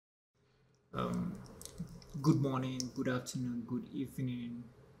Um, Good morning, good afternoon, good evening,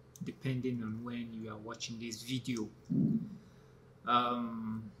 depending on when you are watching this video.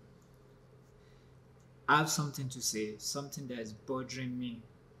 Um, I have something to say, something that is bothering me.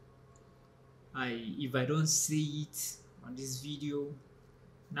 If I don't say it on this video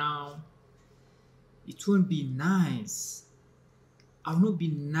now, it won't be nice. I will not be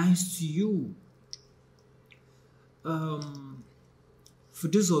nice to you. For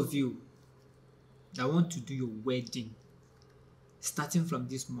those of you that want to do your wedding, starting from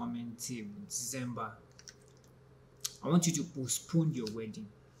this moment till December, I want you to postpone your wedding.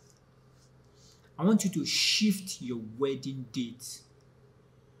 I want you to shift your wedding date.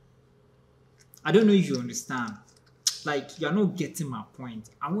 I don't know if you understand. Like, you're not getting my point.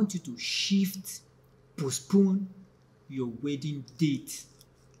 I want you to postpone your wedding date.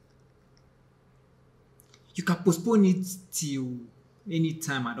 You can postpone it till any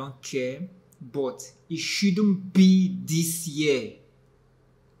time, I don't care, but it shouldn't be this year.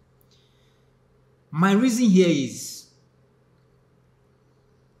 My reason here is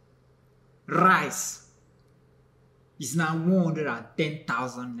rice is now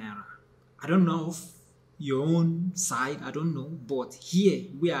 110,000 naira. I don't know if your own side, I don't know, but here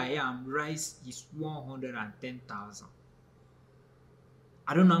where I am, rice is 110,000.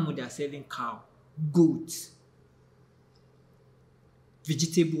 I don't know how much they are selling cow, goat,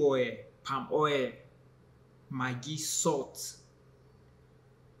 vegetable oil, palm oil, maggi, salt.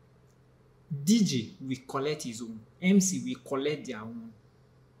 DJ will collect his own. MC will collect their own.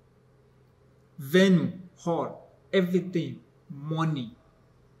 Venue, hall, everything, money.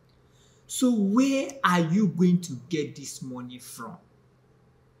 So where are you going to get this money from?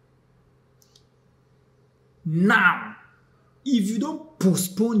 Now, if you don't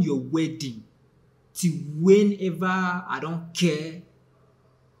postpone your wedding till whenever, I don't care,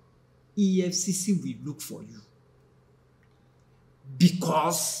 EFCC will look for you.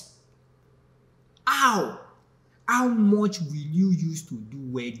 Because how much will you use to do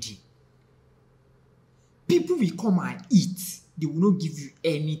wedding? People will come and eat. They will not give you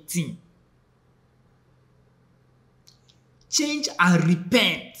anything. Change and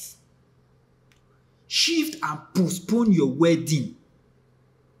repent. Shift and postpone your wedding.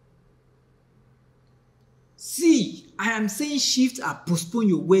 See, I am saying shift and postpone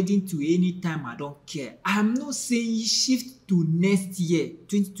your wedding to any time, I don't care. I am not saying shift to next year,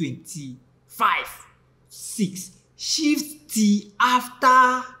 2025, 6. Shift till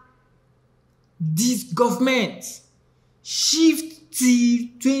after this government. Shift till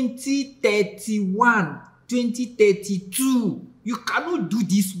 2031, 2032. You cannot do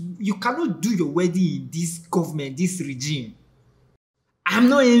this. You cannot do your wedding in this government, this regime. I'm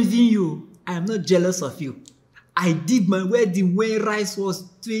not envying you. I'm not jealous of you. I did my wedding when rice was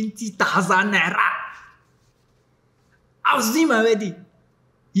 20,000 naira. I was doing my wedding.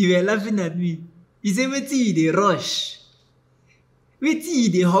 You were laughing at me. You say, wetin you dey rush? Wetin you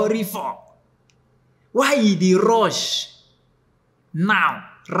dey hurry for? Why you dey rush? Now,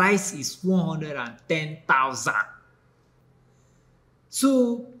 rice is 110,000.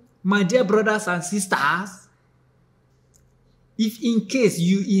 So, my dear brothers and sisters, if in case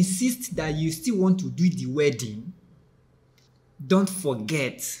you insist that you still want to do the wedding, don't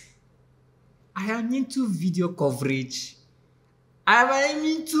forget, I am into video coverage. I am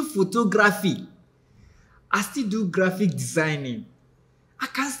into photography. I still do graphic designing. I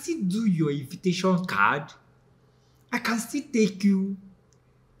can still do your invitation card. I can still take you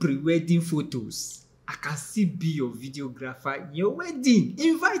pre-wedding photos. I can still be your videographer in your wedding.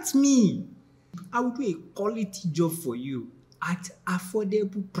 Invite me. I will do a quality job for you at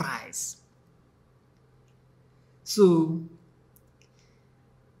affordable price. So,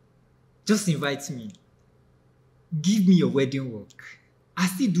 just invite me. Give me your wedding work. I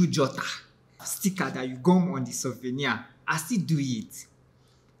still do jota, sticker that you gum on the souvenir. I still do it.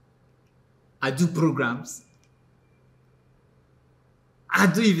 I do programs. I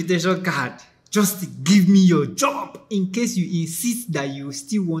do invitation card. Just give me your job in case you insist that you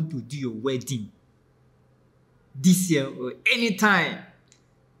still want to do your wedding this year or anytime.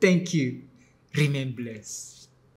 Thank you. Remain blessed.